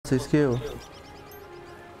Outro skill?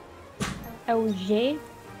 É o G.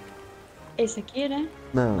 Esse aqui, né?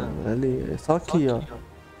 Não, ali. É só aqui, ó.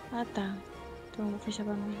 Ah, tá. Então eu vou fechar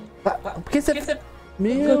pra mim. Por que você... Porque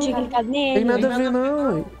Meu... eu tinha clicado nele. Tem nada a ver,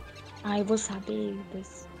 não, ué. Ah, eu vou saber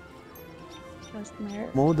das... Customer.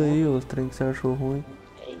 Muda aí os trem que você achou ruim.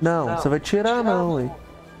 Não, você vai tirar, não, ué.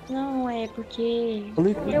 Não, é porque...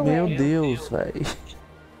 Meu Deus, velho.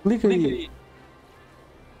 Clica aí.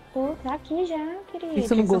 Pô, tá aqui já, Por querido. que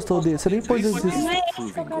você não gostou dele? Você nem pôs esses... Não é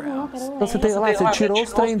esse que eu quero, não. Quero Então, você tem... Lá, você tirou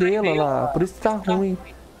os trem dela lá. Por isso que tá ruim.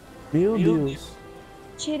 Meu Deus.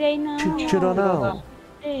 Tirei, não. Tirou, não.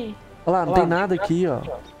 Ei. Olha lá, não tem nada aqui, ó.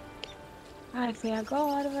 Ai, foi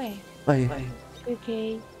agora, velho. Aí.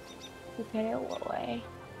 Cliquei. Eu quero...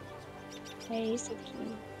 É esse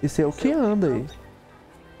aqui. Esse é o que anda aí.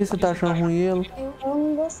 E você tá achando ruim ele? Eu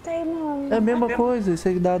não gostei, não. É a mesma coisa, isso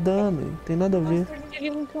aí dá dano, hein? Tem nada a ver.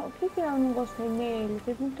 Por que eu não gostei nele?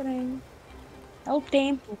 Teve um treino. É o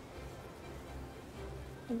tempo.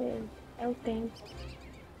 Cadê? É o tempo.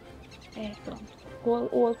 É, pronto.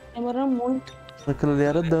 O outro demorando muito. Aquilo ali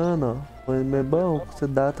era dano, ó. Foi meio bom, você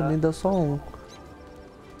dá também dá só um.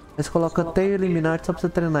 Aí você coloca Teia Eliminate só pra você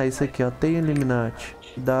treinar isso aqui, ó. Teia Eliminate.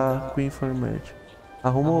 Dá Queen Format.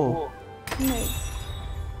 Arrumou?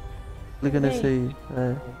 Clica nesse aí.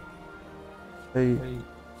 É. Aí.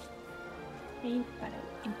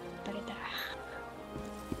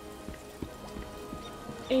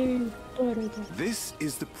 This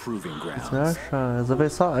is the proving ground. Você vai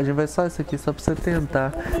achar. A gente vai só isso aqui só pra você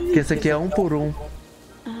tentar. Porque esse aqui é um por um.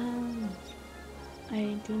 Ah.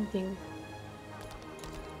 Aí, entendeu.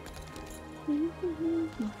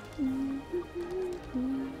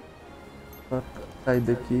 Só sair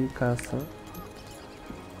daqui e caça.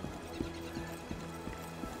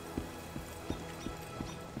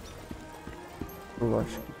 Eu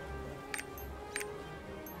acho.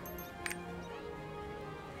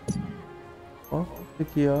 Ó,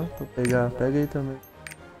 aqui ó, vou pegar, pega aí também.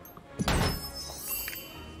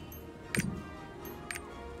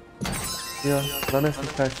 Aqui ó, lá nessa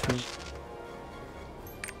caixinha.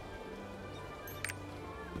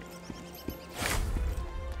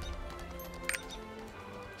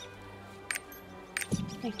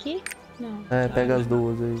 Aqui? Não. É, pega as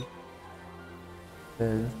duas aí.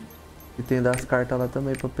 Pega. E tem das cartas lá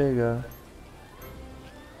também pra pegar.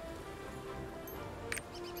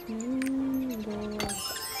 Boa.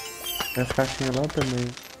 Tem as caixinhas lá também.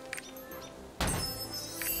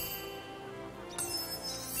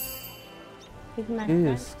 Que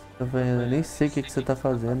isso? Tá vendo? Eu nem sei o que você tá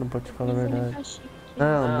fazendo, pra te falar a verdade.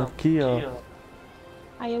 Não, aqui ó.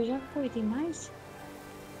 Aí eu já fui, tem mais?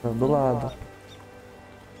 Não, do lado.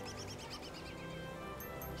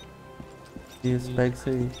 Isso, pega isso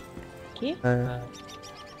aí. Aqui? É.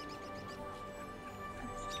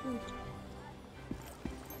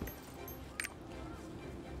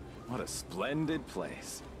 What a splendid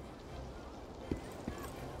place.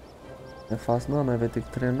 Não é fácil não, né? Vai ter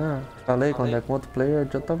que treinar. Falei, quando é com outro player é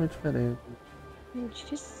totalmente diferente. Muito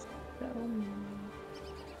difícil.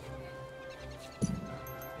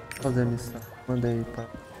 Fazer a missão. Mandei aí, pai.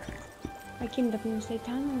 Aqui não dá pra me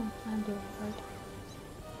aceitar, não. Ah, deu.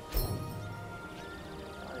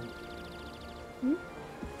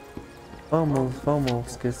 Vamos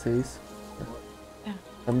esquecer isso. Tá.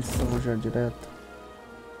 A missão já direto.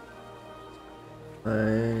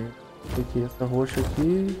 É. Aqui, essa roxa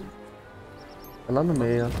aqui. É lá no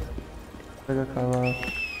meio, ó. Pega aquela.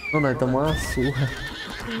 Não, nós tomamos uma surra.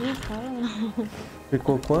 Não fala, não.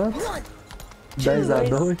 Ficou quanto?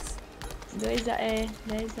 10-2? 10 a...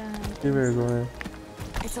 Que vergonha.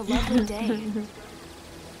 It's a lovely day.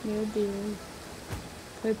 Meu Deus.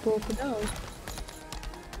 Foi pouco, não.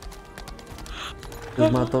 Eles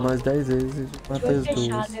matou nós 10 vezes e a gente matou as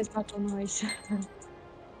duas. Eles matou nós.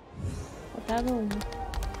 Faltava uma.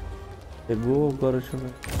 Pegou, agora deixa eu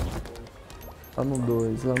ver. Tá no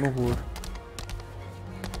 2, lá no roxo.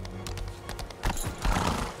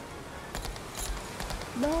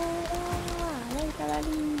 Bora! Vai,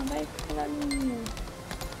 cavalinho, vai, cavalinho.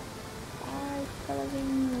 Ai,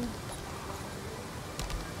 cavalinho.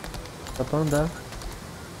 Dá pra andar.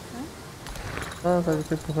 Ah, sabe o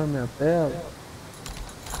que empurrar minha tela?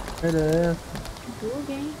 Olha essa.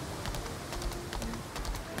 Bug, hein?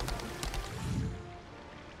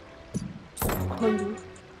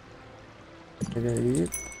 Pega aí.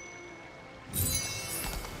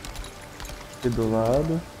 Aqui do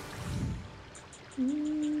lado.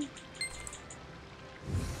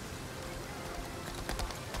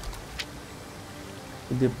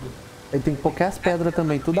 E depois... Aí tem que pôr as pedras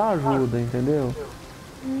também, tudo ajuda, entendeu?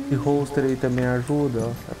 Esse holster aí também ajuda,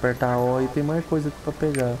 ó. Apertar O e tem mais coisa aqui pra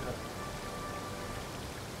pegar.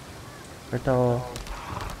 Apertar O.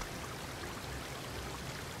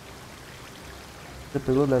 Você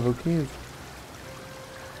pegou level 15?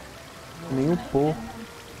 Nem um pouco.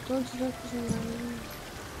 Todos os outros animais.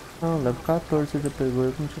 Não, level 14 você já pegou,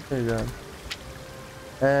 eu não tinha pegado.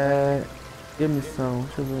 E a missão?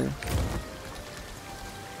 Deixa eu ver.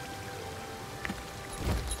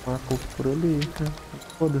 Uma coco por ali, né?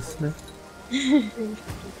 Foda-se, né?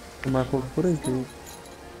 Uma coco por aqui.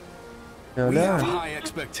 Quer We have olhar? high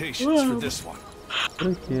expectations for this one. Por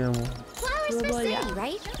aqui, amor. Flowers for sale,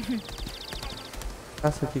 right?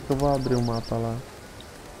 Passa aqui que eu vou abrir o mapa lá.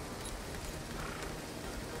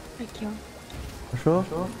 Aqui, ó. Achou?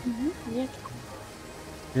 E aqui.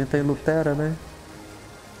 A gente tá em Lutera, né?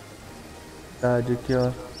 Verdade, aqui,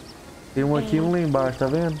 ó. Tem um aqui e um lá embaixo, tá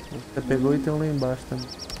vendo? Você pegou e tem um lá embaixo também.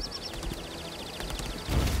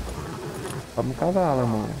 Sobe um cavalo,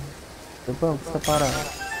 amor. Tempão, que você tá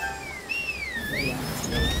parado?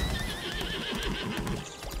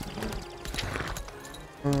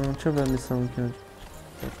 Deixa eu ver a missão aqui. Onde...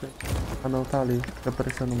 Ah não, tá ali. Tá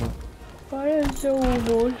aparecendo uma. Apareceu um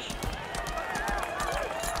roxo.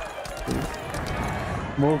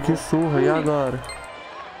 Amor, que surra, e agora?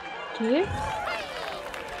 Que?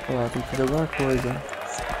 Olha lá, tem que fazer alguma coisa.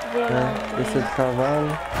 Vou lá. Descer do cavalo.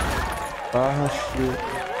 Barra X.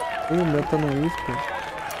 Ih, o meu tá no isco.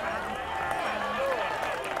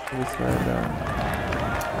 Deixa eu ver se vai dar.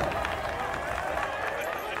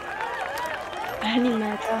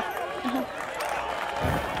 Animal, tá?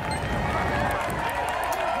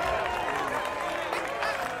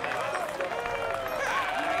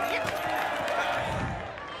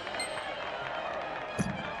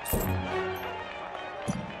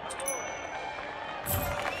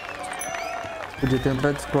 Podia ter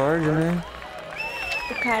entrado Discord, né?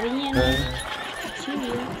 O carinha, né?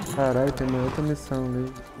 Tinha. Caralho, tem uma outra missão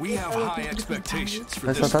ali. We have high expectations for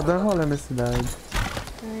Mas só this tá one. dando rolê na cidade.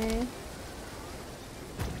 É.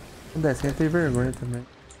 O Decinha tem vergonha também.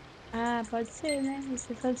 Ah, pode ser, né?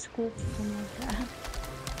 Você só desculpa também, tá?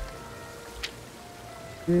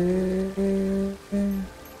 Que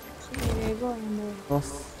vergonha, amor.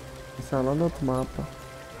 Nossa, isso é lá no outro mapa.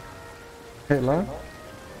 É lá?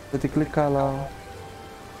 Vai ter que clicar lá, ó.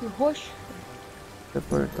 O roxo?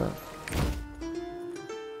 Reportar.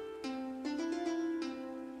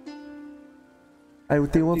 Aí eu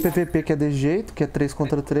tenho uma PVP que é desse jeito, que é 3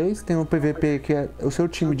 contra 3. Tem um PVP que é o seu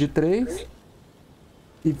time de 3.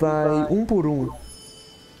 E vai 1 por 1.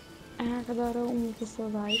 Ah, cada hora uma pessoa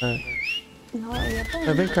vai. É. Não, é bom.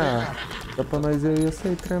 Mas vem cá, dá pra nós eu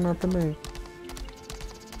sei treinar também.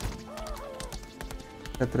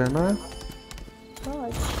 Quer treinar?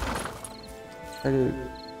 Pode. Pega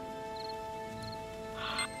aí.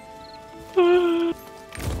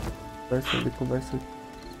 Conversa ali, conversa aqui.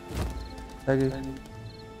 Pega aí.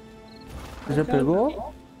 Você já pegou?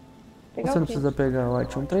 Ou Pegar você não o quê? precisa pegar? Ué,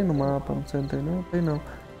 tinha um trem no mapa, não sei, não tem não? Tem não.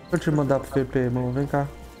 Deixa eu te mandar pro VP, irmão, vem cá.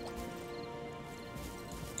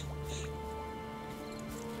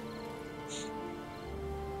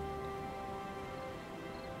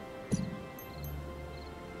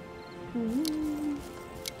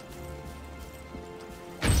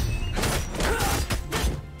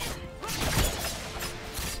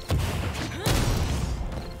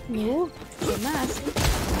 Que massa, hein?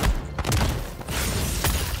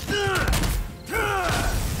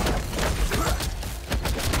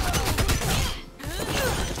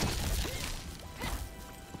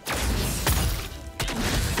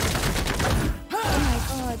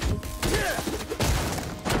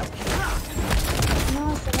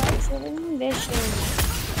 Nossa, você não deixa eu...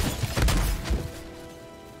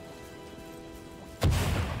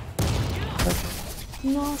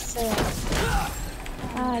 Nossa!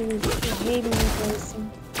 Ai, eu errei minha coisa.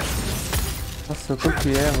 Nossa, eu tô que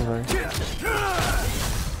erro, velho.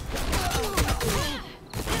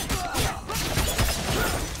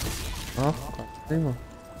 Ó, tem, mano.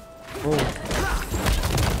 Oh.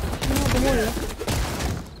 Não, vou morrer.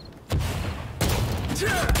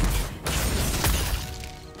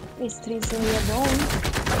 Esse trenzinho aí é bom, hein?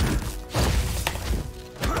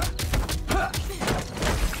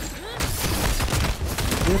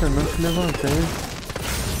 Tira, não te levantei.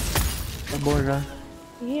 Tá bom já.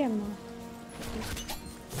 Ih, mano.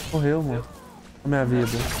 Morreu, mano. A minha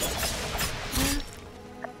vida.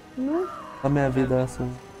 Não. A minha vida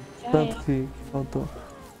assim. Já Tanto é. que faltou.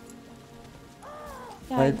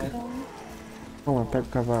 Tá, Vai. então... Vamos lá, pega o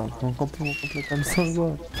cavalo. Vamos completar a missão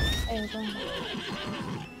agora. É, vamos.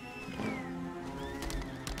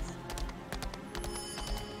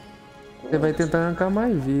 Você vai tentar arrancar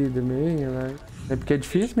mais vida mesmo, né? É porque é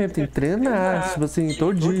difícil mesmo, tem que treinar, tipo assim,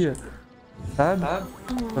 todo dia. Sabe?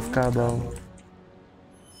 Pra ficar bom.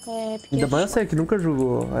 É, porque Ainda mais você que nunca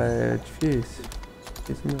jogou, é difícil.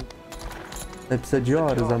 Isso mesmo. Aí precisa de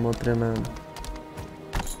horas, amor, treinando.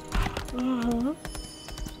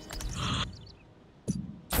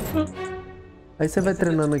 Aí você vai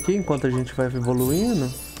treinando aqui enquanto a gente vai evoluindo.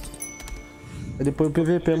 Aí depois o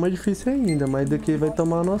PVP é mais difícil ainda, mas daqui vai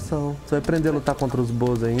tomar uma noção. Você vai aprender a lutar contra os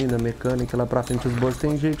boss ainda, mecânica, lá pra frente os boss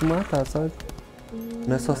tem jeito de matar, sabe?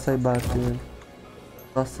 Não é só sair batendo.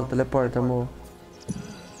 Nossa, teleporta, amor.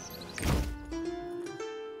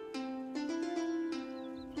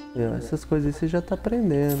 Essas coisas aí você já tá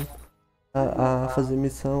aprendendo a fazer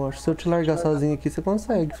missão. Acho que se eu te largar sozinho aqui, você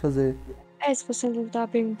consegue fazer. É, se você não tava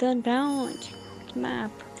perguntando pra onde? Que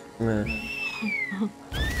mapa? É.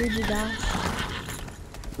 Tudo dá.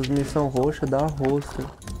 As missões roxas dá rosto. Deixa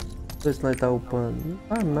eu ver se nós tá upando. Não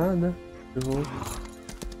dá nada de rosto.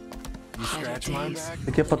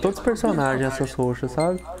 Aqui é pra todos os personagens essas roxas,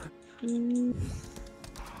 sabe? You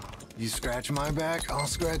scratch my back, I'll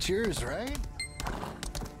scratch yours, right?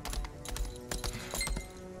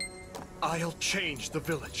 I'll change the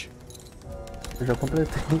village. Eu já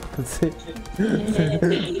completei, você.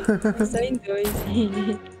 Só em 2.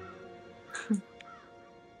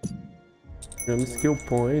 Ganhamos skill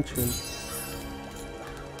point.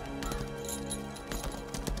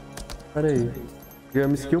 Pera aí.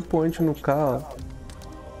 Ganhamos skill point no carro.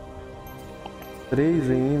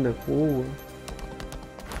 3 ainda, boa.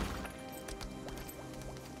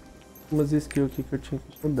 Umas skills aqui que eu tinha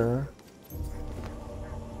que mudar.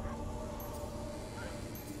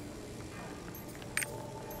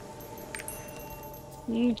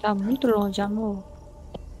 Tá muito longe, amor.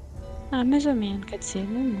 Ah, mais ou menos, quer dizer,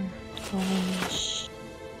 não é muito longe.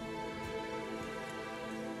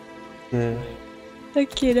 É.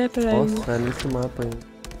 Aqui, né, pra ir. Nossa, é nesse mapa ainda.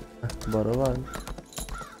 Bora lá.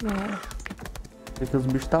 É que os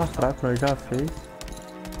bichos tá fracos, nós já fez.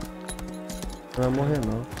 Não vai morrer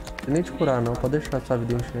não. Não tem nem te curar não, pode deixar sua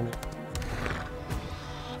vida enchendo.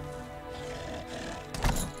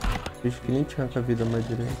 Bicho que nem te arranca a vida mais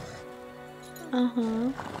direito.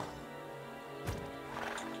 Aham.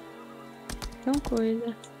 Então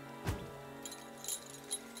coisa.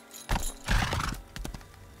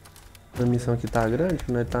 A missão aqui tá grande,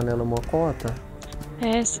 nós tá nela uma cota.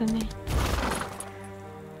 Essa, né?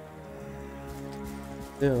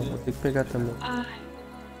 Eu vou ter que pegar também. Ai,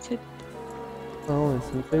 você... Não,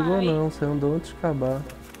 você não pegou não, você andou antes de acabar.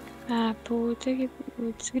 Ah, puta que...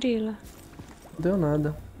 Putz, grila. Não deu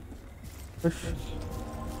nada. Oxi.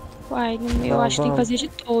 Uai, eu Tá, acho que tem que vamos. fazer de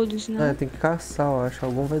todos, né? É, tem que caçar, eu acho.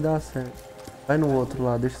 Algum vai dar certo. Vai no outro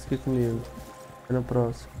lá, deixa isso aqui comigo. Vai no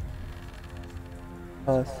próximo.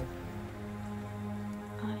 Passa.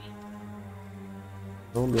 Ai,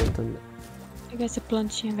 Não deu também. vou pegar essa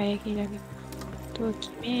plantinha velha aqui, já que tô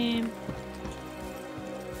aqui mesmo.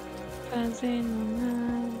 Fazendo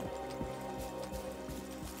nada.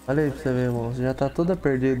 Olha aí pra você ver, irmão. Você já tá toda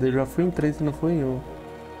perdida. Eu já fui em 3 e não fui em 1.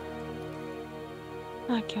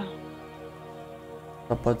 Aqui, ó.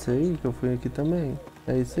 Só pode ser aí, que eu fui aqui também.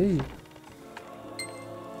 É isso aí.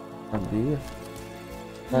 Sabia?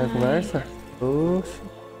 Vai, conversa? Oxi.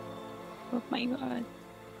 Oh my god.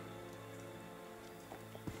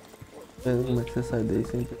 Vendo como é que você sai daí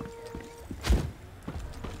sempre.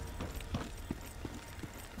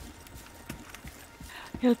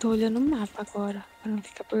 Eu tô olhando o mapa agora, pra não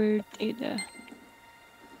ficar perdida.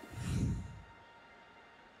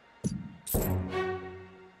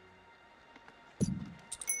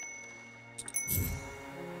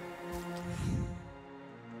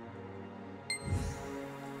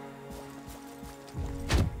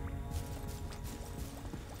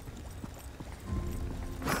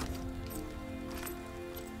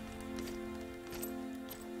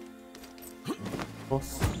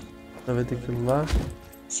 Nossa. Já vai ter que ir lá.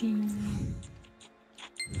 Sim.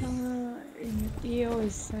 Ai, meu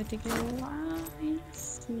Deus, vai ter que ir lá em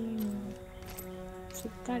cima. Você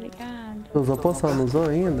tá ligado? Você usou poção, não usou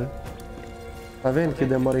ainda? Tá vendo que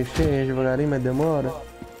demora a encher devagarinho, mas demora?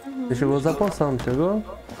 Você chegou a usar poção, não chegou?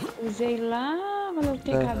 Usei lá, quando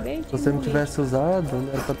eu acabei de Se você não morrer. tivesse usado,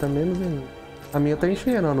 era pra estar menos ainda. A minha tá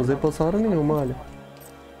enchendo, eu não usei poção hora nenhuma, olha.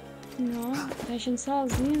 Não, tá enchendo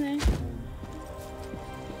sozinho, né?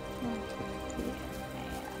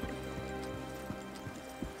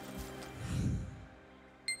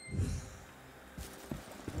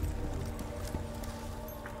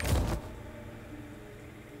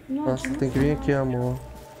 Nossa, tem que vir aqui, amor.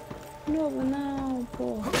 De novo, não,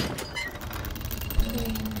 porra.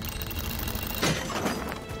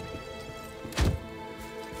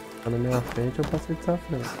 na minha frente, eu passei de sua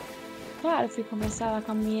frente. Claro, fui conversar lá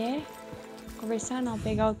com a mulher. Conversar não,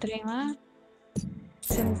 pegar o trem lá.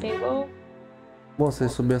 Você não pegou? Bom, você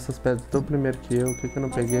subiu essas pedras tão primeiro que eu, o que que eu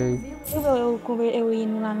não peguei? Eu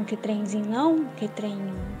indo lá no que trenzinho não, que trem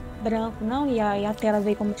branco não, e a tela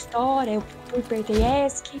veio como história, eu fui, apertei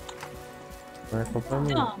ESC. Não é culpa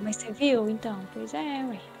minha. Não, mas você viu? Então, pois é,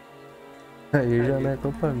 ué. Aí já não é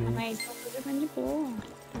culpa minha. Mas estou jogando de boa,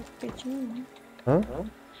 estou competindo, né? Hã?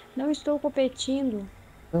 Não estou competindo.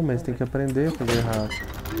 Não, mas tem que aprender a fazer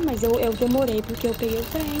rápido. Mas eu demorei porque eu peguei o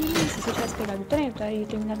trem. Se você tivesse pegado o trem, eu teria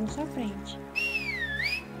terminado na sua frente.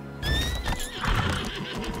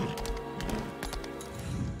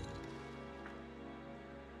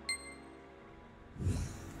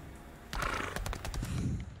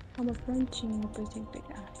 Uma plantinha, depois tem que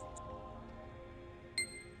pegar.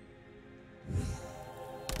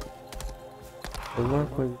 Alguma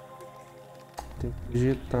coisa. Tem que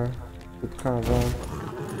digitar. O cavalo.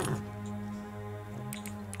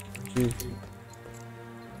 Digita.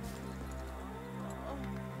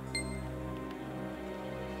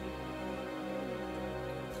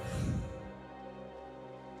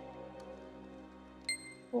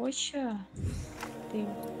 Poxa. Deus.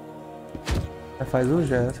 Faz o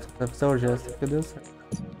gesto. Vai fazer o gesto que deu certo.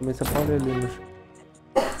 Também você pode ali no chão.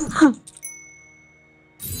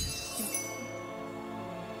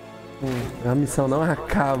 A missão não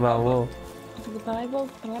acaba, ó. Vai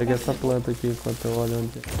voltar. Peguei essa planta aqui enquanto eu olho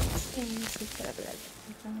onde.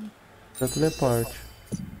 Já teleporte.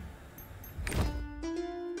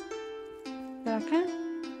 Pra cá?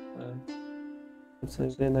 Você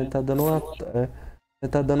vê, né? Ele tá dando uma.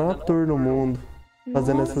 Ele tá dando uma tour no mundo.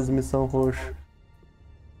 Fazendo Nossa. essas missões roxas.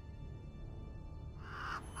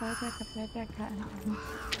 Vai pra cá.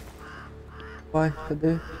 Vai,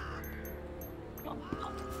 cadê?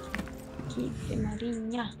 Aqui,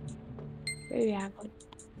 Marinha. Bebe água.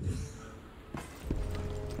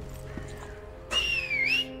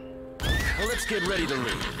 Let's get ready to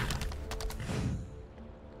leave.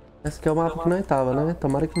 Esse aqui é o mapa que nós tava, né?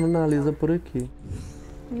 Tomara que não analisa por aqui.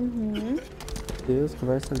 Uhum. Deus,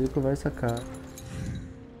 conversa ali, conversa cá.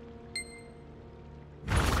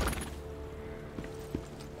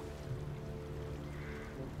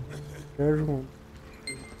 Junto.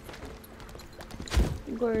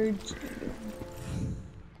 Gordinho.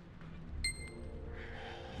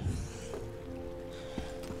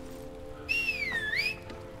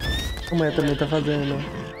 A mãe também tá fazendo, né?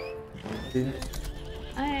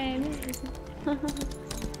 Ah, é mesmo.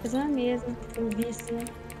 Fez uma mesa, eu vi isso, né?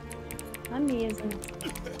 Uma mesa.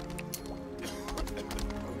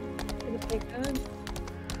 Ele pegando.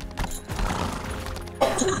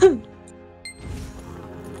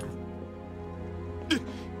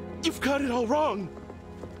 You've got it all wrong.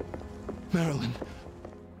 Marilyn.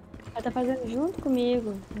 Ela tá fazendo junto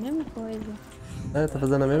comigo, a mesma coisa. É, tá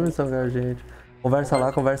fazendo a mesma missão que a gente. Conversa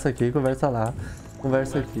lá, conversa aqui, conversa lá.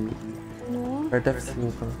 Conversa aqui. Não. Aperta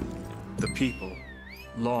F5, ó. The people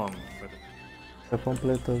long for the... Já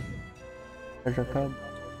completou. Já acabou.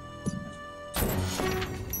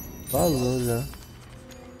 Vazou já.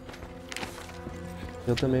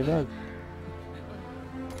 Eu também vazei.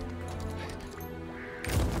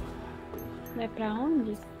 Vai pra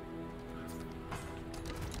onde?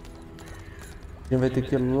 A gente vai ter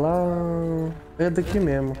que ir lá... É daqui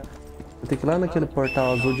mesmo. Vai ter que ir lá naquele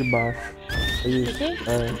portal azul de baixo. É isso.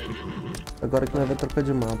 É. Agora que nós vamos trocar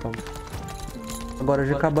de mapa. Agora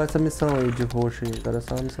já acabou essa missão aí de roxo aí. Agora é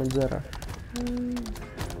só a missão de zerar.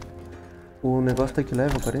 O negócio tá que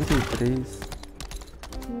leva 43.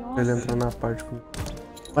 Pra ele entrar na parte com...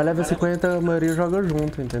 Mas leva 50, a maioria joga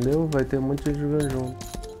junto, entendeu? Vai ter um monte de gente jogando junto.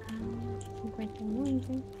 50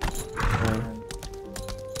 muito, hein? É.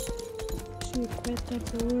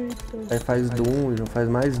 58. Aí faz dungeon, faz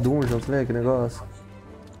mais dungeon, você lembra que negócio?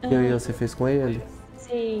 Que eu e você fez com ele?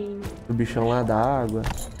 Sei. O bichão lá da água.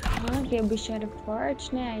 Ah, que o bicho era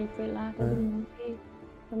forte, né? Aí foi lá todo mundo e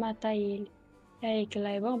foi matar ele. E aí, que lá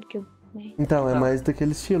é bom, porque, né? Então, é mais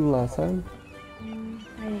daquele estilo lá, sabe?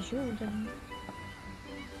 Aí ajuda, né?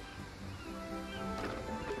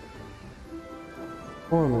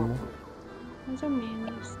 Como? Mais ou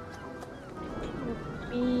menos. Eu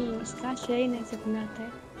comi... Escachei, né? Você comeu até.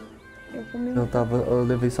 Eu comi Eu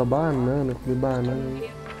levei só banana, comi banana.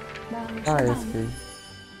 Esse aqui.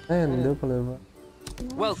 É, não deu pra levar.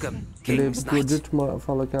 Welcome, Ele King's podia Knight. te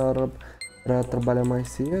falar que era pra trabalhar mais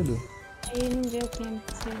cedo. Aí não deu tempo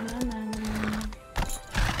de ser nada, né?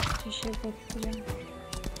 Já chegou aqui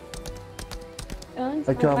já. Antes,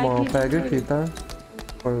 Aqui, ó, vai mão, pedir pega ele. aqui, tá?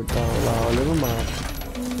 Portal lá, olha no mapa.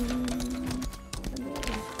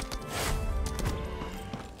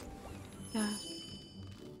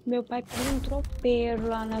 Meu pai pegou um tropeiro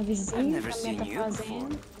lá na vizinha, never que a seen minha tá you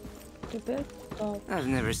fazendo. Tropeiro top. I've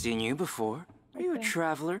never seen you before. Are you a Okay.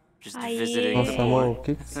 traveler? Just Aí, visiting? Nossa, amor, o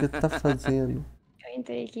que você tá fazendo? eu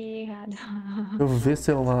entrei aqui errado. Eu ver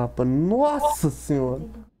seu mapa. Nossa senhora!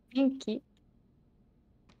 Vem aqui.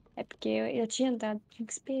 É porque eu tinha entrado, tinha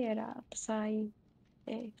que esperar pra sair.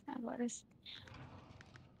 É, agora sim.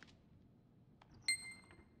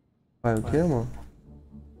 Vai o que, amor?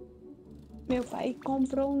 Meu pai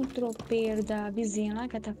comprou um tropeiro da vizinha lá,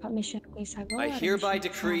 que ela tá mexendo com isso agora. I hereby mexendo com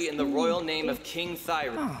decree in the churrasquinho. royal name of King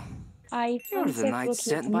Thyra. Oh, Aí, you're quando the você knight falou que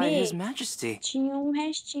ia sent by His comer, Majesty. tinha um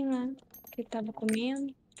restinho lá que ele tava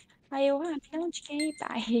comendo. Aí eu, me dá um de quem aí,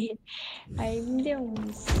 pai? Aí me deu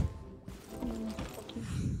uns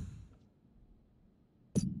pouquinho.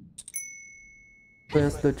 Foi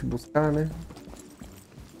antes de eu te buscar, né?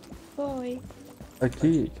 Foi.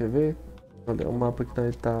 Aqui, quer ver? Olha o mapa que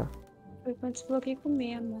nós tá. Foi quando você falou que ia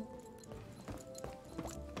comer, amor.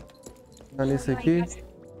 Tá nesse aqui?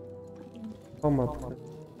 Qual mapa?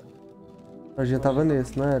 A gente tava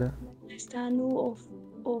nesse, não era? Está no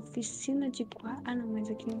oficina de guarda. Ah, não, mas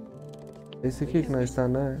aqui não. Esse aqui que nós tá,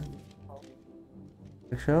 né? Como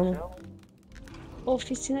é que chama?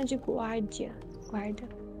 Oficina de guarda.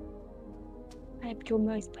 Ah, é porque o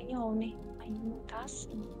meu é espanhol, né? Aí não tá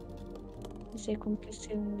assim. Não sei como que o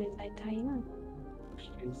seu inglês vai tá aí, não.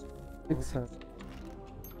 O que que sabe?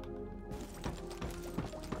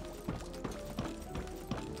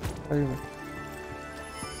 Aí, ó.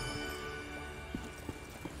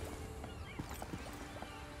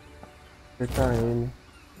 Apertar N.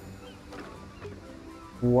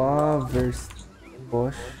 Wavers.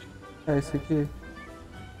 Bosch. É esse aqui.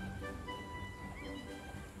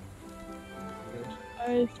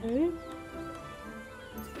 É isso aí?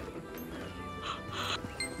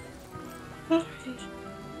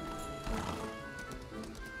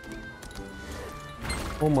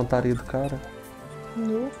 Ô, montaria do cara.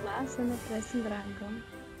 No massa, né? Parece um dragão.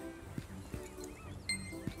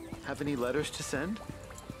 Have any letters to send?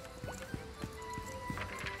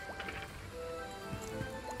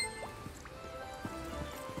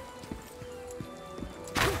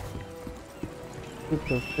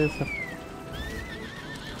 Puta, essa.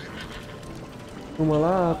 Uma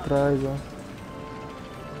lá atrás, ó.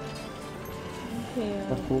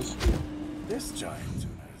 Tá pouco. This giant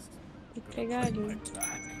Tem que pegar ali.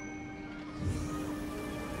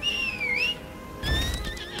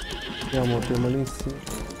 E amor, tem uma ali em cima.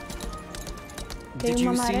 Tem Did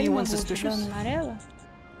uma you see amarela e anyone uma roxa. suspicious? Dando amarela?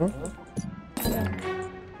 Hã? Branca.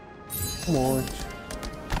 Um monte.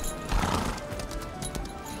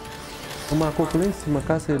 O macaco lá em cima,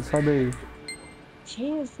 caça ele, sobe aí.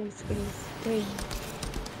 Jesus Cristo. Oi.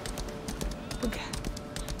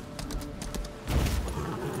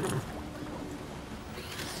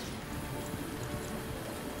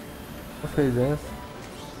 Já fez essa?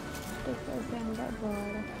 Tô fazendo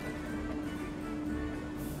agora.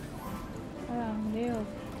 Ah, meu.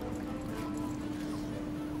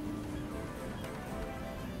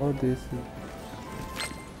 Olha desse.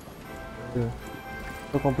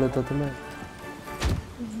 Tô completou também.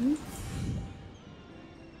 Uhum.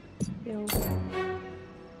 Eu.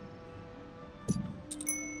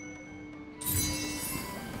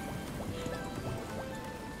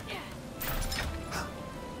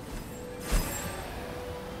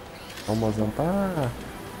 O mozão tá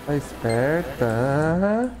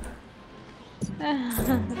esperta.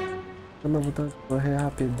 Eu não vou correr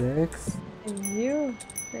rapidex. Você viu?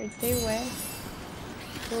 Apertei o F.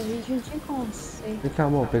 Corri juntinho com você. Vem cá,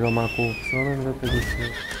 amor, pegar o macaco, senão nós não vai pegar isso.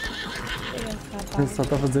 Pegar essa Ele só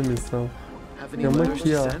tá fazendo missão. Have any Tem uma letters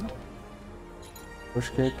aqui, to ó. send?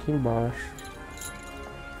 Acho que é aqui embaixo.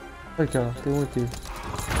 Aqui, ó, tem um aqui.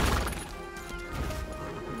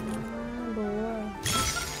 boa.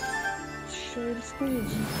 Show ele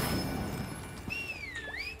escondidinho.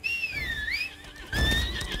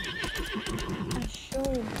 Achou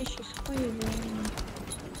o bicho escondidinho.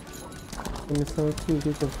 Tem missão aqui, o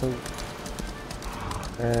que que eu faço?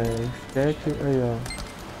 Cheque, aí ó.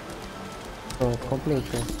 Pronto,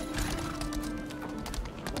 completou.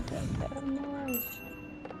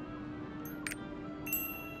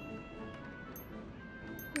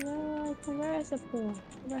 Conversa, pô.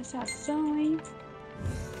 Conversação, hein?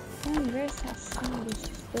 Conversação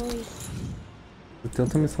desses dois. Tem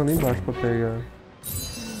outra missão ali embaixo pra pegar.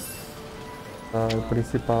 O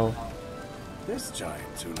principal. This giant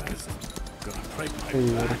tuna is gonna break my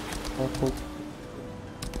Aí, back. ó. Ó, pô.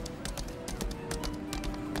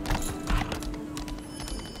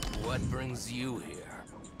 What brings you here?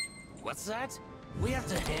 What's that? We have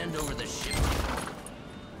to hand over the ship.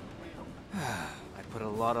 I put a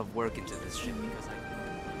lot of work into this ship because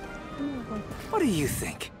What do you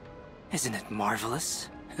think? Isn't it marvelous?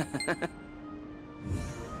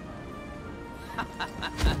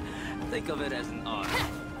 Think of it as an art.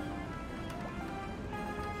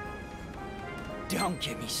 Don't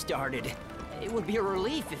get me started. It would be a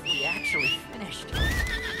relief if we actually finished.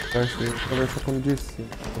 Acho que conversa com o disse.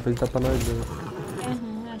 Talvez dá pra nós dois.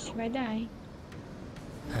 Acho que vai dar, hein?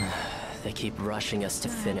 They keep rushing us to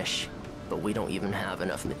finish, but we don't even have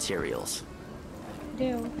enough materials.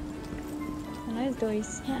 Deu. Pra nós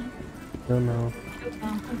dois. Eu não.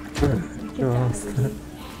 Nossa.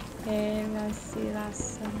 É,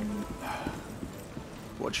 vacilação.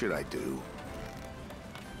 What should I do?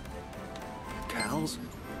 Cows?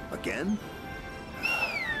 Again?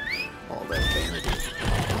 All that vanity.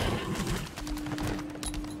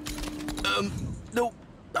 No,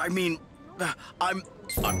 I mean,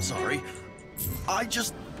 I'm sorry. I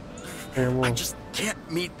just can't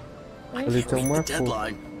meet Ele tem uma the cor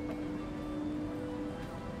deadline.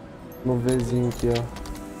 no Vzinho aqui, ó.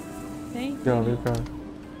 Tem? Aqui, ó, vem cá.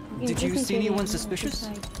 Did you see anyone suspicious?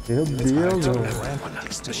 Meu Deus, mano.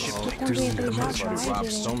 The ship Quando makers entra the já merchant vai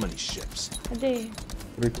robbed so direto. many ships. Cadê?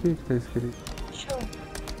 Por aqui que tá escrito. Show.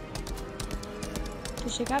 Tu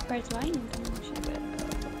chegar perto lá ainda? Não chega.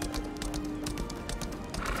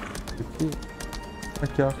 Aqui.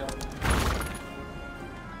 Aqui, ó.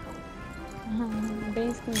 Bem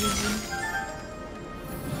escondidinho.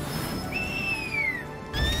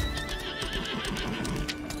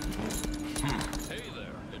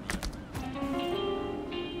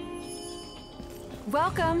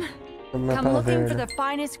 Welcome. Estamos na Come looking for taverna. the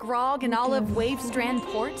finest grog in all of Wavestrand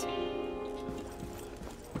Port?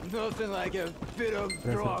 Nothing like a bit of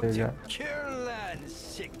Essa grog pegar. to cure land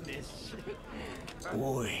sickness.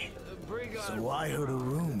 Boy, Bring on so I heard a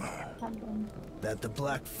rumor Tá bom. that the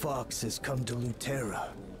Black Fox has come to Lutera.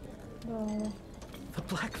 Bora. The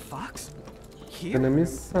Black Fox? Tô na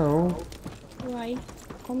missão. Uai.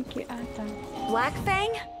 Como que... Ah, tá. Black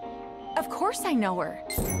Fang? Of course I know her.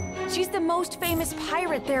 She's the most famous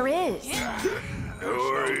pirate there is. Who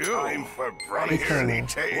are you? Time for any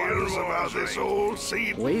tales about this old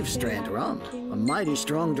sea. Wavestrand rum, a mighty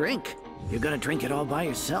strong drink. You're gonna drink it all by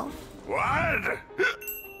yourself? What?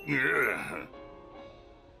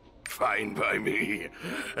 Fine by me.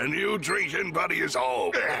 A new drinking buddy is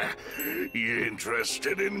all. You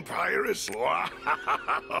interested in pirates?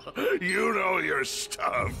 You know your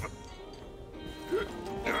stuff.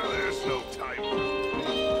 There's no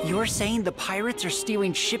time. You're saying the pirates are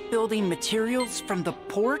stealing shipbuilding materials from the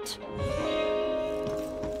port?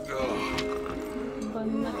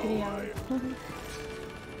 Bando material.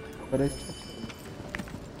 Parece.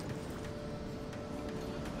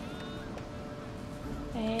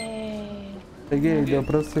 É... Peguei, deu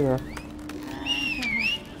pra você, ó.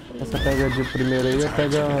 Essa pega de primeira aí, eu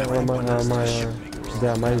pego a maior. Se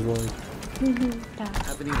der a mais longe. Tá.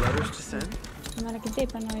 Have any letters to send? Tomara que dê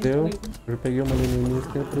pra nós. Deu? dois. Eu peguei uma ali no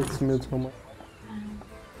início, que é pra esse meu desarmar.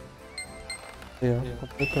 Aí, ó,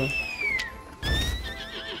 completando.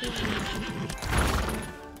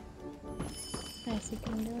 Esse aqui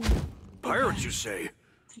não deu, não. Pirates, you say?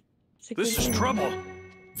 Esse aqui This is deu, não. trouble.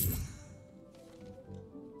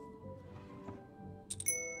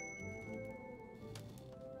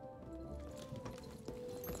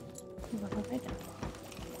 Vou aproveitar.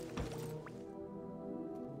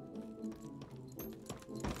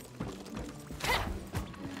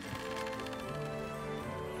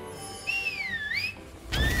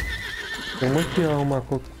 Tem uma aqui, ó, uma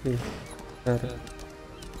coca aqui. Pera.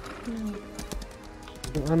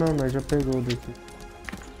 Ah não, nós já pegou daqui.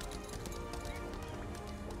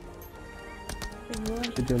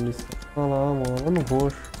 Pegou? Pedi a missão. Olha lá, mano, lá no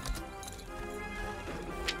roxo.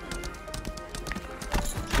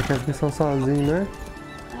 Você quer missão sozinho, né?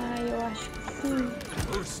 Ah, eu acho que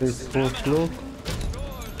sim. Esse roxo louco.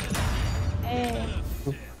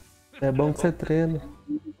 É bom que você treina.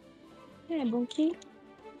 É bom que...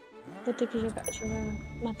 Vou ter que jogar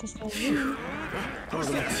matar sozinho. All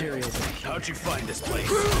the materials. How'd you find this place?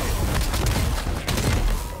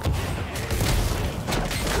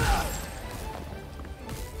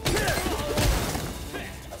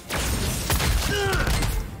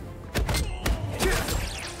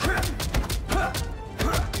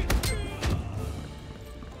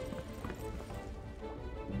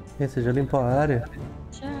 E você já limpou a área?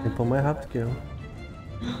 Já. Limpou mais rápido que eu.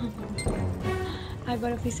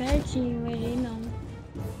 Agora eu fiz certinho, não errei não.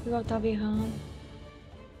 Igual eu tava errando.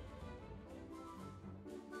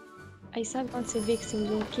 Aí sabe quando você vê que você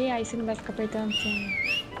usou o quê? Aí você não vai ficar apertando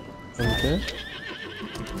sem... Como que é?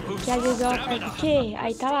 Que às vezes eu aperto o quê?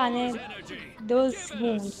 Aí tá lá, né? 12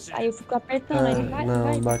 segundos. Aí eu fico apertando, aí vai, não,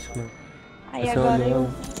 vai. bate não. Aí Você agora eu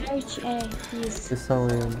olhando. certo, isso. Que são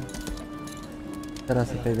eles. Será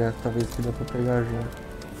que pegar? Talvez que dá pra pegar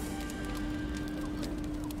junto.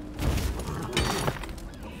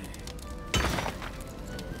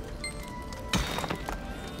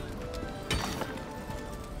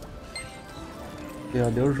 E ó,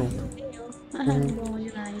 deu junto. Bom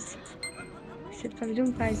demais. Você tá de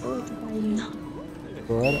um faz outro, vai indo.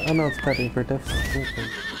 Agora. Ah não, espera, tem que apertar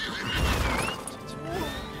F5.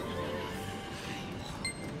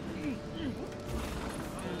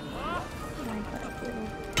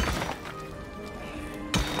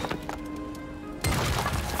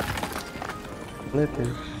 Completei.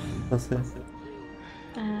 Você.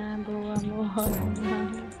 Ah, boa, amor.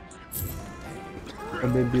 A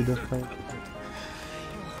bebida faz.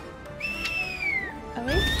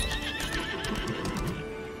 Oi?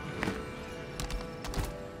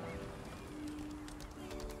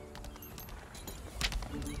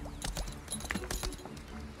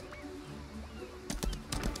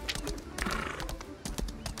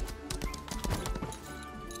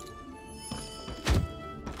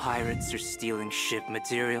 Pirates are stealing ship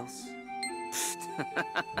materials?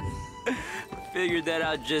 Figured that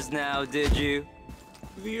out just now, did you?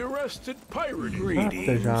 The arrested pirate.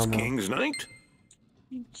 Greetings, King's Knight.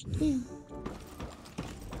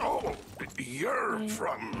 Oh, you're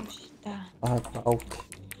from... Ark.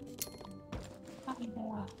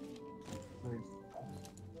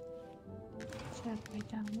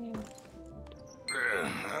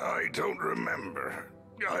 I don't remember.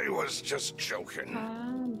 I was just joking.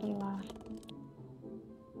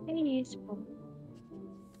 É isso, pô.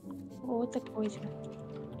 Outra coisa.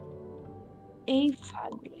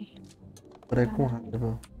 Enfado. Porém com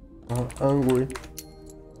raiva. Angry.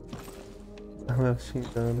 Tá me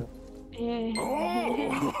xingando.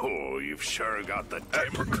 Oh, you've sure got the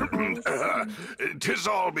temper. 'Tis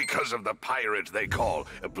all because of the pirate they call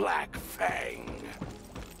Black Fang.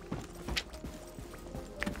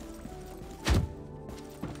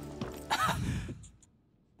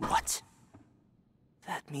 What?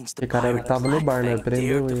 That means the Esse cara pirate tava no bar, né? Black Fang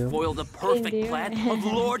dared Prendeu to eu. foil the perfect Prendeu. plan of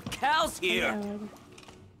Lord Cal's here.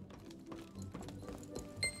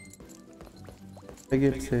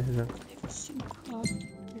 Peguei pra você já.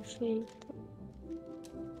 Perfeito.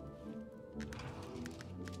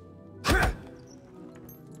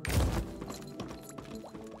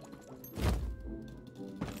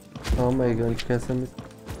 Calma aí, onde que é essa missão?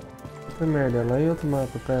 Puta merda, é lá em outro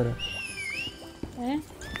mapa, pera. É?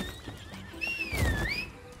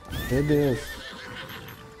 Meu Deus.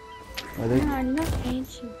 Olha aí. Ah, ali na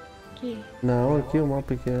frente. Aqui. Não, aqui o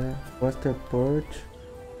mapa que é Westerport.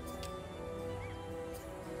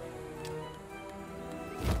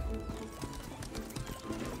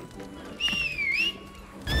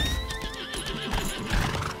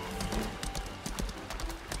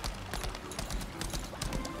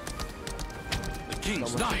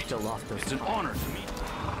 King's Knight. It's an honor to meet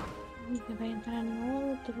you. Você vai entrar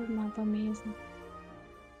no outro mapa mesmo.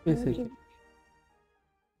 Esse aqui.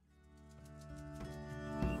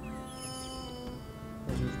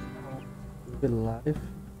 Life.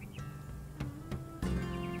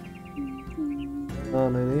 Não,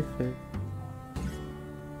 não é nem feio.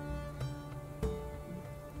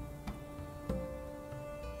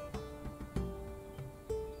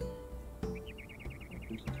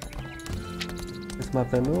 Esse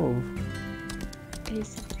mapa é novo.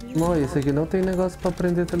 Esse aqui. Não, esse aqui não tem negócio pra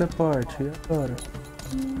prender teleporte. E agora?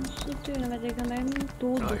 Não vai ter que andar em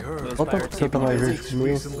tudo. Olha o tanto que você tá mais verde que o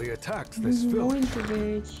meu. Muito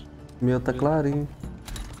verde. O meu tá clarinho.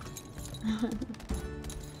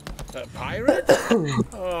 A pirate?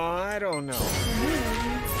 Oh, I don't know.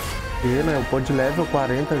 E, né? O pô de level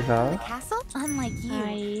 40 já. Castle? Unlike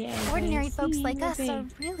you, ordinary folks like us are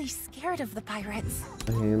really scared of the pirates.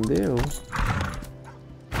 Rendeu.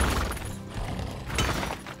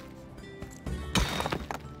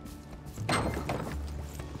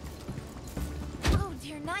 Oh,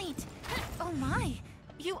 dear knight. Oh my.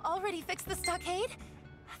 You already fixed the stockade?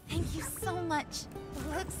 Thank you so much.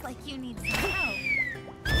 Looks like you need some help.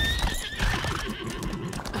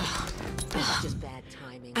 It's just bad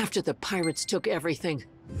timing. After the pirates took everything,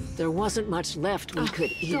 there wasn't much left we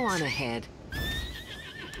could eat. Go on ahead.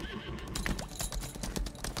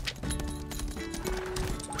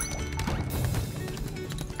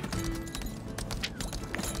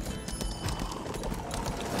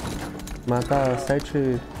 Mata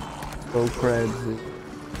 7 Soul Crabs.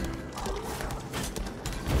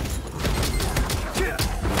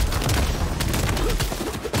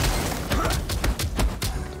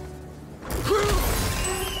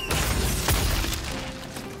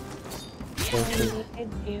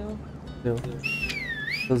 Deu.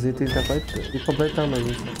 Os itens tá quase completando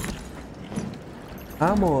ali.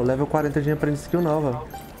 Ah, amor, level 40 a gente aprende skill nova.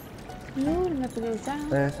 Não vai poder usar?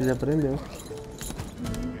 É, você já aprendeu.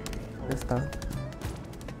 Testar.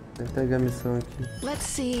 Vou pegar a missão aqui. Let's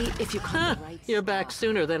see if you come right. You're back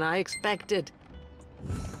sooner than I expected.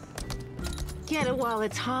 Get it while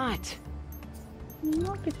it's hot.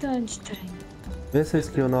 Não, que tão estranho. Vê essa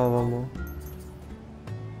skill nova, amor.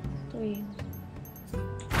 Tô indo.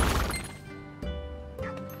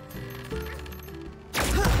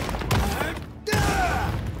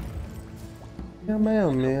 É mais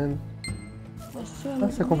ou menos.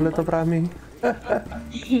 Você completou pra mim.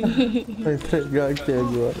 Vou entregar aqui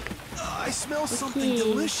agora. I smell something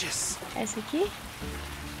delicious. Essa aqui?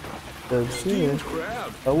 Deve ser.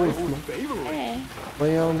 A última. É.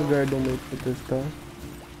 Põe um lugar do meio pra testar.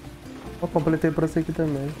 Eu completei pra você aqui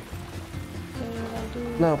também.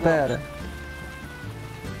 Não, pera.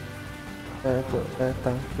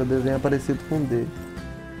 Tá. O desenho é parecido com o D.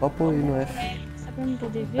 Pode pôr aí no F. Só pra não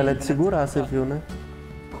poder ver. Ela é de segurar, você viu, né?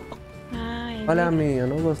 Ah, é. Olha a minha,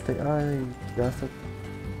 não gostei. Ai, gasta.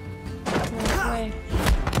 Ué.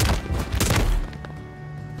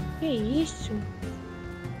 Que isso?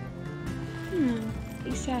 O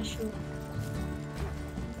que você achou?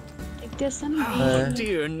 Tem que ter essa Oh,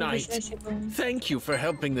 dear knight. Thank you for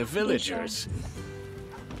helping the villagers.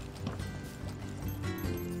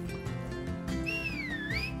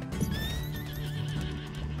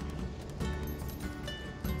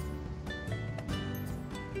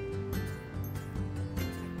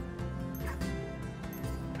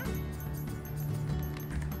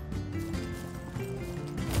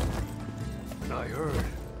 I heard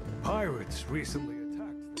pirates recently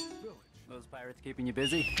attacked this village. Those pirates keeping you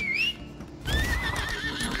busy?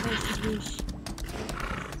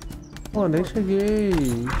 Oh, nem cheguei.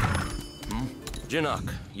 Jinok,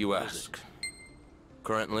 you ask.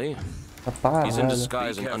 Currently, Rapaz, he's in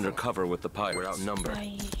disguise and undercover with the pirates. We're outnumbered.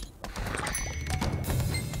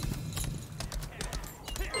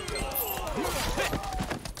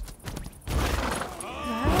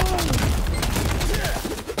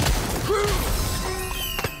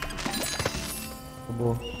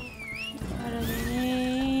 Acabou.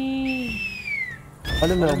 Olha,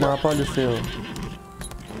 olha o meu mapa, olha o seu.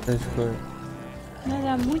 Mas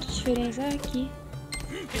dá muita diferença, olha aqui.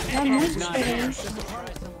 Dá muita diferença.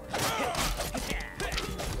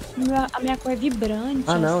 A minha cor é vibrante.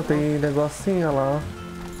 Ah não, tem negocinho lá.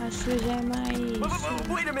 A sua já é mais...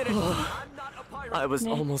 I was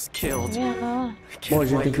almost killed. Bom, a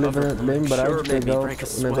gente tem que lembrar de pegar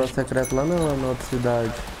o negócio secreto lá na outra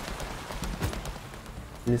cidade.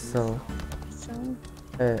 Missão.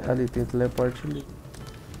 É, ali tem teleporte ali.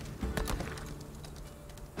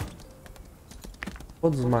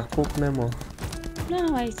 Todos marcou, né, amor?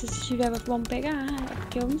 Não, aí se tiver, vamos pegar. É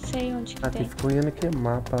porque eu não sei onde que tem. Aqui ficou indo que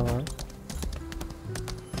mapa lá.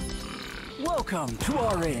 Welcome to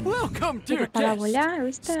Lorrayne. Welcome, dear Para guests. olhar, eu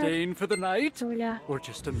espero. Staying for the night? Olhar. Or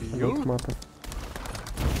just a Outro meal? mapa.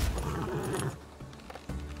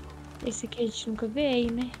 Esse aqui a gente nunca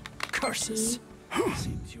veio, né? Curses.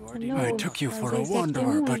 Seems you already. No, I took you for a às vezes deve ter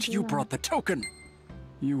wanderer, um but aqui, you ó. brought the token.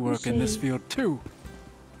 You work in this field too.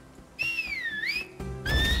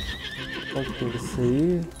 Ok, esse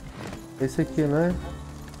aí. Esse aqui, né?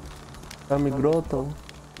 Grotto.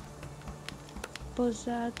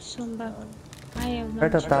 Posado, Somba. Ai, eu não.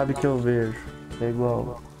 Aperta tab que eu vejo. É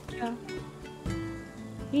igual. Aqui, ó.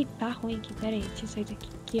 Ih, tá ruim aqui. Pera aí, deixa eu sair daqui.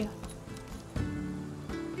 Aqui, ó.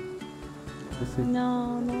 Esse...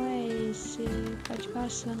 Não, não é esse. Pode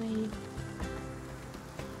passando aí.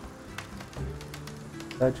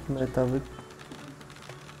 Verdade que nós tava aqui.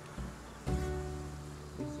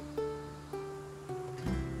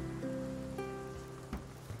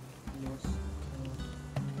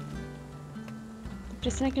 Tá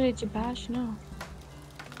parecendo aquele de baixo, não?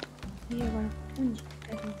 E agora? Onde?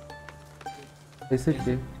 Cadê? Esse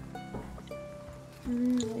aqui.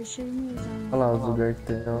 Esse aí mesmo. Olha lá os lugares que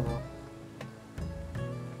tem, ó.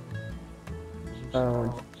 Tá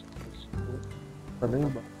onde? Tá lá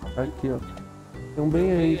embaixo. Aqui, ó. Tem um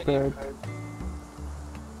bem aí perto.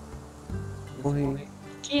 Morri.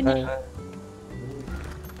 Aqui, né? É.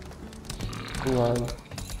 Do lado.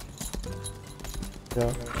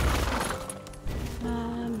 Ó.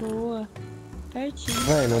 Ah, boa. Pertinho.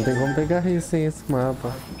 Vai, não tem como pegar isso sem esse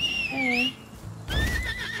mapa. É.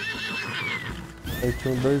 Aí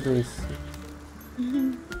tinha dois em cima.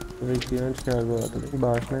 Deixa eu ver aqui onde que é agora. Lá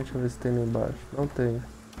embaixo, né? Deixa eu ver se tem lá embaixo. Não tem.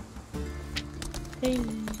 Tem.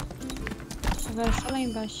 Agora só lá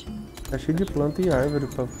embaixo. Tá cheio de planta e árvore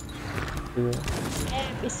pra pegar.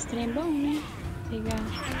 É, esse trem é bom, né? Pegar.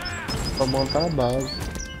 Pra montar a base.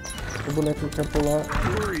 O boneco quer pular.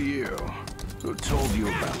 Who are you? Who told you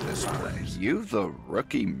about this place? You the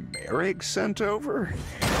rookie Merrick sent over?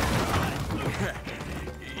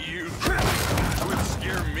 You would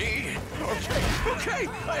scare me? Okay,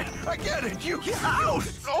 I get it. You get out.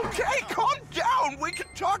 Okay, calm down. We can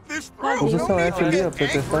talk this through. Usa seu F ali, ó, pra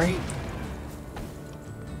testar.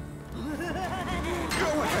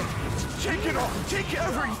 Go ahead. Take it all. Take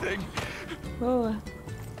everything. Boa.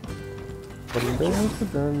 Pode não deu muito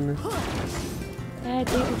dano, né? É,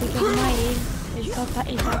 tem que arrumar ele. Ele tá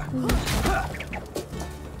com...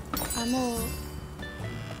 Amor.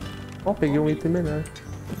 Ó, peguei um item melhor.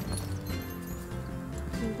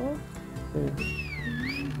 Pegou?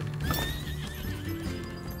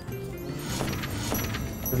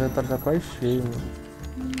 O inventário tá quase cheio, mano.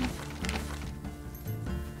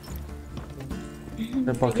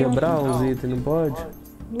 É pra quebrar os itens, não pode?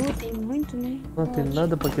 Não, tem muito, né? Não tem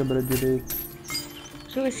nada pra quebrar direito.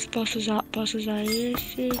 Deixa eu ver se posso usar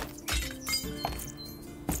esse.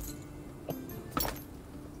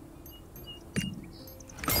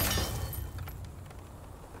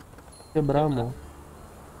 Quebrar, amor.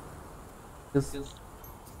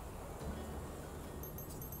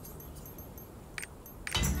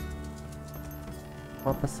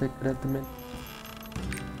 Mapa secreto também.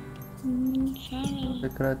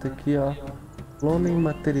 Secreto aqui, ó. Lorrayne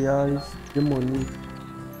materiais demoníacos.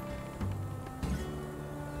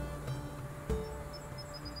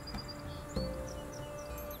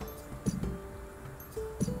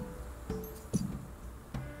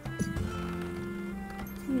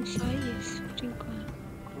 Só isso, por enquanto.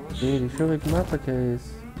 Deixa eu ver que mapa que é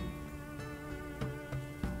esse.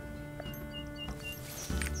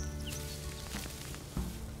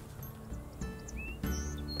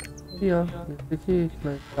 Aqui, ó. Esse aqui,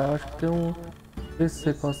 né? Eu acho que tem um... Vê se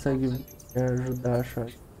você consegue me ajudar a achar.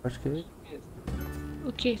 Acho que é esse.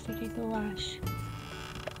 O que isso aqui que eu acho?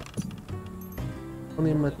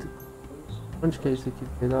 Onde que é esse aqui?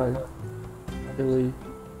 Olha. Eu aí.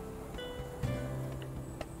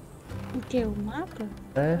 O que? O mapa?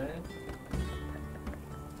 É?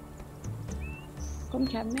 Como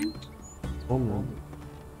que é mesmo? Como?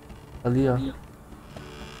 Ali, ó.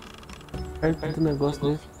 Perto do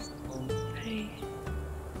negócio desse.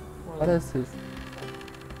 Parece isso.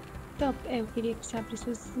 Então, eu queria que você abrisse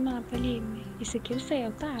esse mapa ali. Isso aqui eu sei,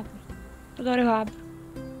 eu tava. Agora eu abro.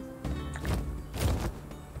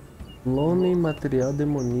 Lorrayne material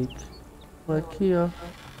demoníaco. Aqui, ó.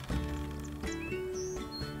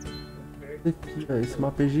 Aqui, ó. Esse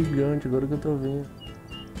mapa é gigante, agora que eu tô vendo.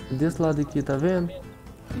 Desse lado aqui, tá vendo?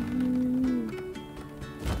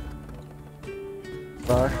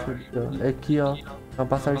 Baixo, aqui, ó. É aqui, ó. Uma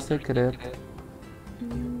passagem secreta.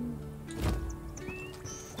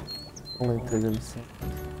 Vamos lá entregar a missão.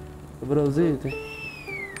 Sobrou os itens?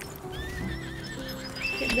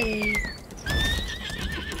 Quebrei.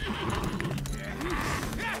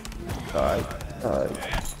 Ai.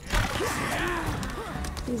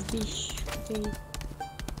 Os bichos.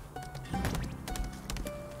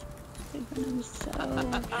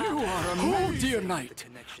 Oh, dear knight.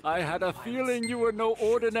 I had a feeling you were no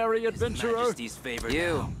ordinary adventurer. Majesty's favorite.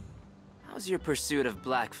 You. How's your pursuit of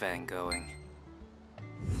Black Fang going?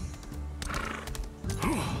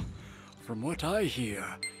 From what I hear,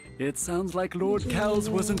 it sounds like Lord Cal's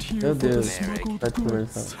wasn't here Meu for the Deus, smuggled vai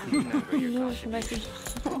goods. começar.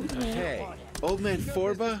 Hey, old man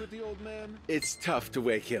Forba? It's tough to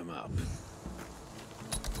wake him up.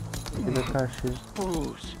 Aqui da caixa.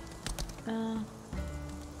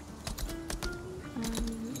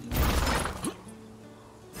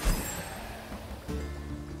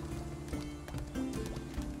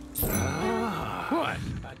 What?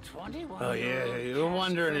 Oh yeah, you're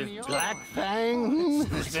wondering if Black Fang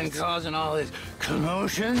has been causing all this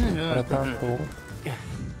commotion?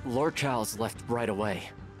 Lord Cal's left right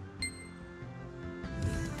away.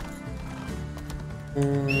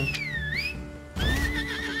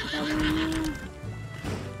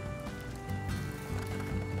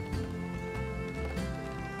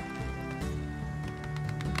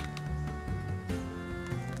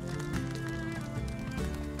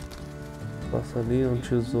 Passa ali, um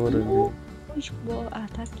tesouro ali. Ah,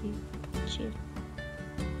 tá aqui. Tira.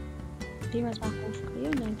 Tem mais uma coisa aí,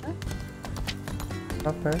 né?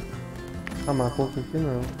 Tá perto. A macoca aqui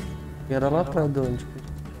não. E era lá pra onde?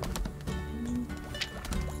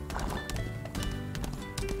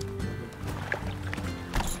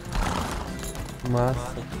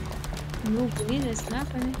 Massa. Muito bonito esse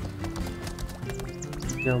mapa, né?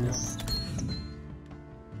 Que amo.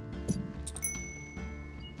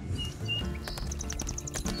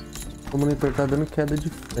 O monitor tá dando queda de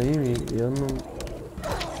frame e eu não...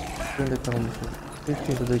 Onde é que tá o monitor? Tem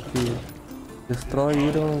que isso daqui.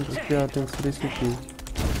 Destruíram... Aqui, ó, tem que destruir isso aqui.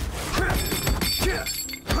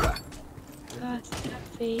 Nossa,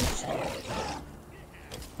 fez.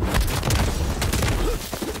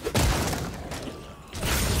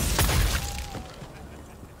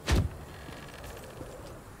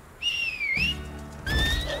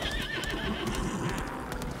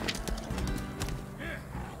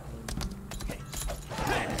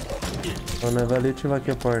 Mano, vai ali ativar aqui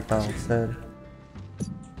o portal, sério.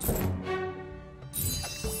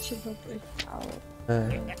 Ativa o portal.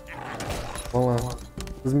 É. Vamos lá.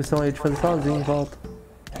 As missões aí de fazer sozinho, volta.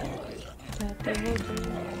 Tá, até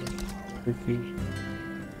voltando. Aqui.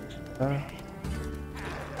 Tá.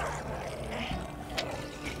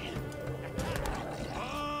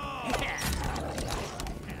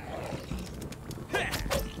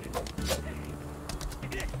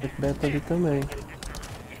 Secreto ali também.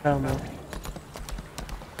 Calma.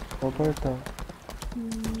 Só o portal.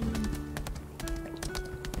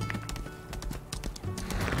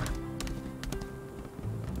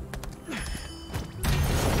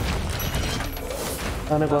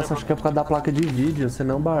 O negócio acho que é por causa da placa de vídeo, você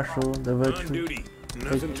não baixou.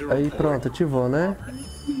 Aí pronto, ativou, né?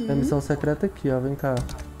 Tem a missão secreta aqui, ó. Vem cá.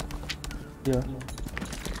 Aqui, ó.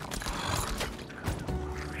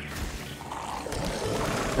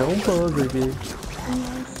 É um puzzle aqui.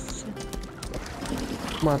 Nossa.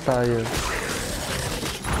 Vou matar ele.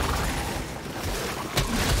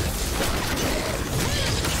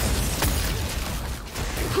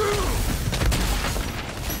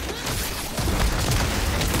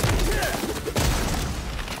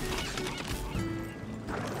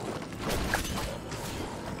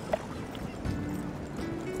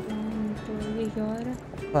 Agora.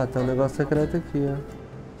 Ah, tem um negócio secreto aqui, ó.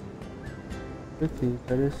 Aqui,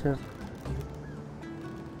 cadê esse?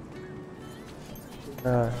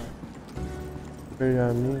 Tá.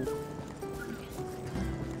 Pergaminho.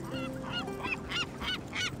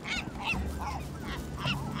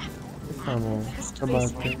 Tá bom, tá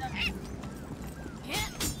batendo.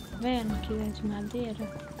 Vendo que é de madeira?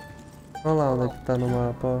 Olha lá onde é que tá no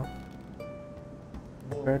mapa, ó.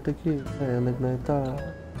 Perto aqui. É, onde é que nós tá?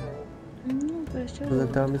 Parece Fazer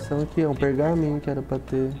até uma missão aqui, é um pergaminho que era pra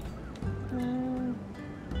ter.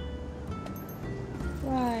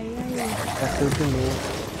 Uai, aí. Passei de novo.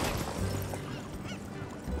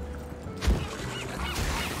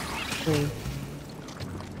 Sim.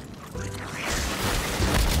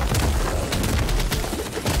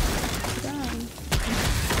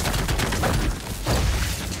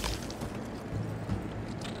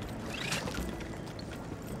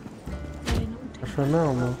 Achou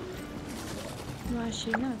não, amor? Não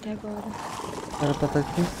achei não até agora. Era pra estar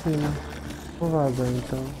aqui em cima. Vou vazar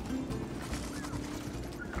então.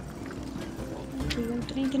 Tem um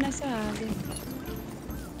trem aqui nessa água.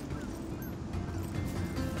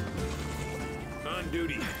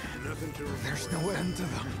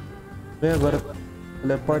 Vem agora,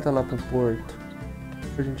 teleporta lá pro porto.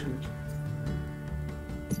 Pra gente ir.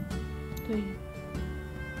 Tô indo.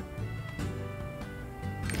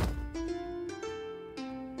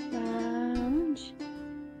 Aonde?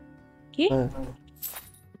 Aqui? É.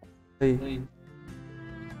 Aí.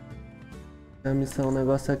 Tem a missão, um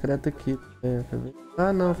negócio secreto aqui. É, quer ver?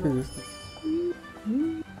 Ah, não, fiz isso.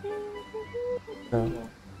 Tá.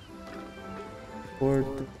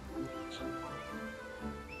 Porto.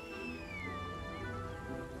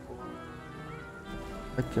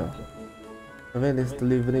 Aqui, ó. Tá vendo esse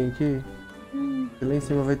livrinho aqui? E lá em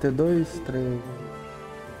cima vai ter dois trens.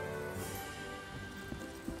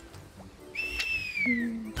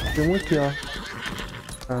 Tem um aqui, ó.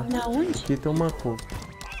 Tá. Na onde? Aqui tem uma cor.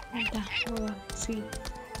 Ah, tá. Vou lá. Sim.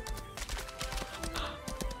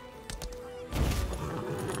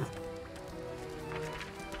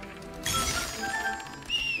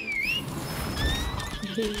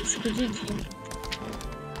 Escondidinho.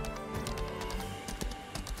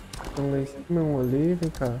 Então lá em cima um ali, vem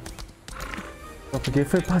cá. Só porque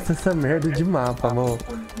foi passar essa merda de mapa, amor.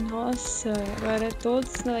 Nossa, agora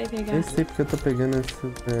todos você vai pegar. Nem sei porque eu tô pegando esse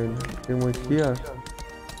merda. Tem um aqui, ó.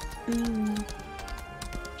 Tem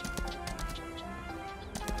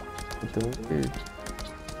um aqui.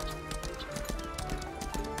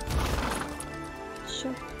 Deixa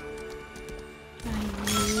eu...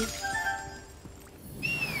 Aí.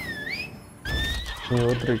 Tem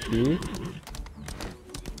outro aqui.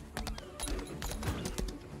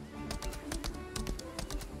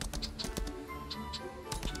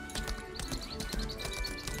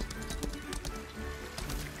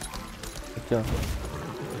 Aqui, ó.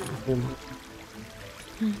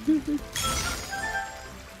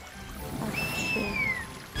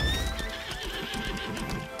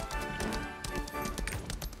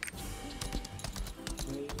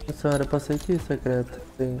 Senhora, passei aqui, secreto.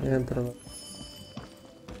 Sim, entra lá.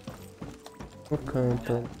 No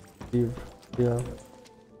canto, livro. Aqui, ó.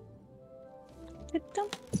 Então.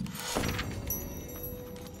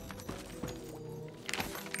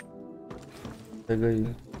 Pega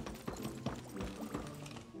aí.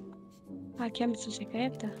 Aqui é a missão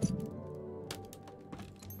secreta?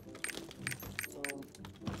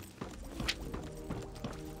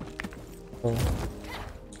 Ó.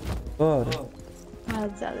 Bora.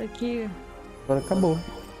 Arrasado aqui. Agora acabou.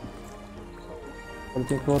 Agora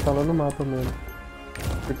tem que voltar lá no mapa mesmo.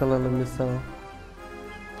 Fica lá na missão.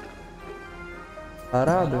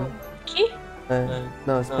 Parado? Aqui? É.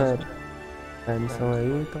 Não, espera. É, a missão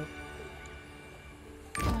aí, então.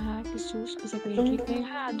 Ah, que susto. Você veio aqui foi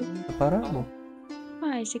errado. Tá parado?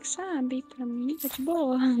 Ah, você que sabe. Pra mim tá de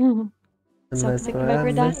boa. Você Só não que você que vai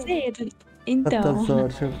acordar cedo. Então. Quantas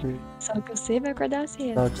horas, deixa eu ver. Só que você vai acordar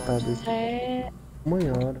cedo. Não, tá aqui. Já é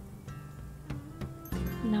Amanhã, hora.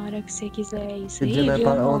 na hora que você quiser isso Que aí, dia, né? viu,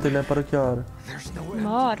 amor? Ontem, né? Para que hora?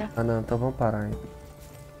 Uma hora. Ah, não. Então vamos parar, hein.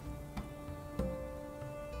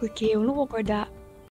 Porque eu não vou acordar